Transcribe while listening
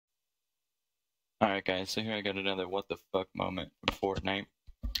Alright guys, so here I got another what the fuck moment from Fortnite.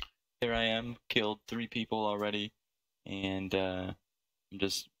 Here I am, killed 3 people already, and I'm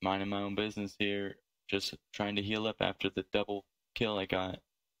just minding my own business here, just trying to heal up after the double kill I got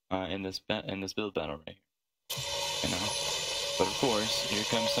in this build battle right here. You know? But of course, here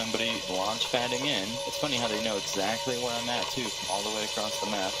comes somebody launch padding in. It's funny how they know exactly where I'm at too, from all the way across the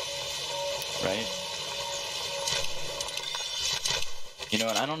map. Right? You know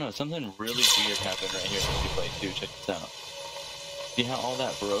what, I don't know, something really weird happened right here when we played too, check this out. See how all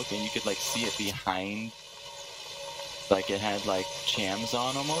that broke and you could like see it behind, like it had like chams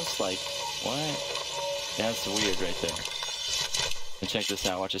on almost, like, what? That's weird right there. And check this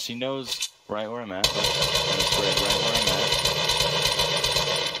out, watch this, he knows right where I'm at, look, I'm gonna spray right where I'm at.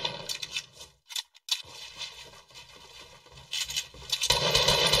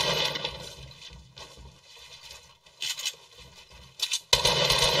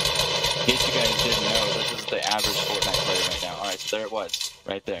 In case you guys didn't know, this is the average Fortnite player right now. Alright, so there it was,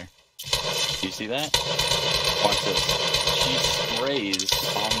 right there. Do you see that? Watch this. She sprays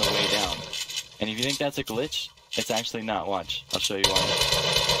on the way down. And if you think that's a glitch, it's actually not. Watch. I'll show you why.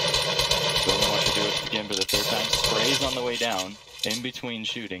 So I'm gonna watch her do it again for the 3rd time. Sprays on the way down, in between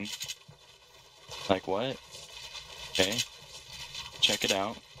shooting. Like what? Okay. Check it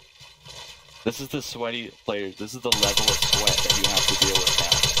out. This is the sweaty players. This is the level of sweat that you have to deal with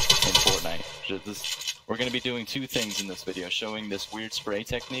now in Fortnite. We're going to be doing 2 things in this video, showing this weird spray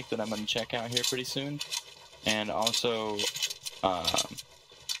technique that I'm going to check out here pretty soon, and also,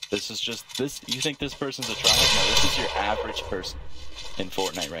 this is just, you think this person's a tryhard? No, this is your average person in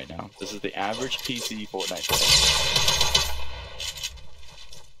Fortnite right now. This is the average PC Fortnite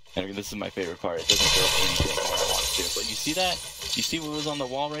player. And this is my favorite part, it doesn't throw anything where I want it to, but you see that? You see what was on the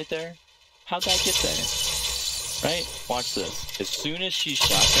wall right there? How'd that get there? Right? Watch this. As soon as she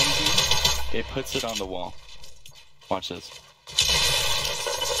shotguns you, it puts it on the wall. Watch this.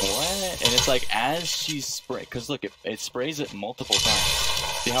 What? And it's like as she sprays, because look, it sprays it multiple times.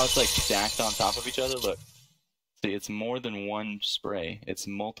 See how it's like stacked on top of each other? Look. See, it's more than one spray. It's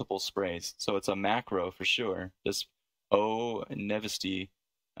multiple sprays. So it's a macro for sure. This Nevesty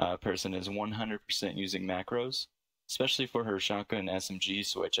person is 100% using macros. Especially for her shotgun SMG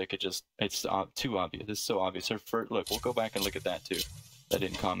switch, I could just, it's too obvious. It's so obvious. Her first, look, we'll go back and look at that too. I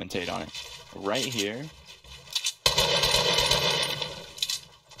didn't commentate on it. Right here.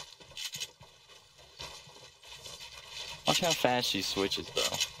 Watch how fast she switches, bro.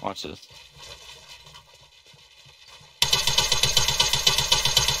 Watch this.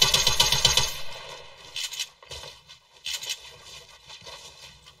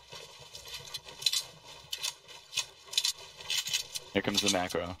 Here comes the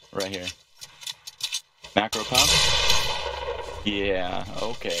macro, right here. Macro pump? Yeah,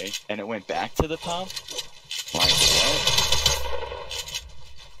 okay. And it went back to the pump? Like what?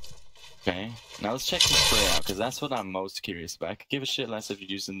 Okay, now let's check the spray out, because that's what I'm most curious about. I could give a shit less if you're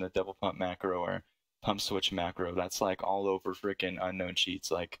using the double pump macro or pump switch macro. That's like all over freaking unknown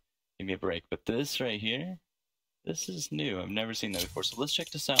cheats, like, give me a break. But this right here, this is new. I've never seen that before. So let's check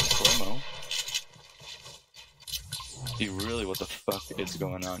this out in slow-mo. See really what the fuck is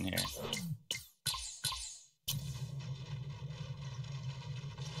going on here.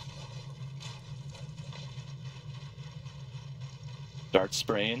 Start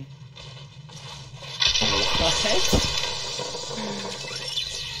spraying. What?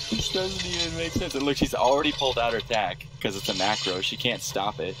 This doesn't even make sense. And look, she's already pulled out her tack because it's a macro. She can't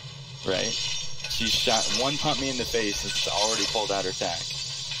stop it, right? She shot one pump me in the face and she's already pulled out her tack.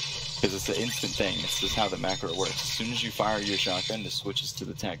 Because it's an instant thing. It's just how the macro works. As soon as you fire your shotgun, it switches to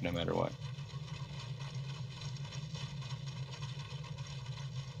the tag no matter what.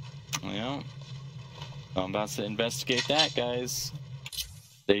 Yeah. I'm about to investigate that, guys.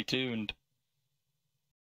 Stay tuned.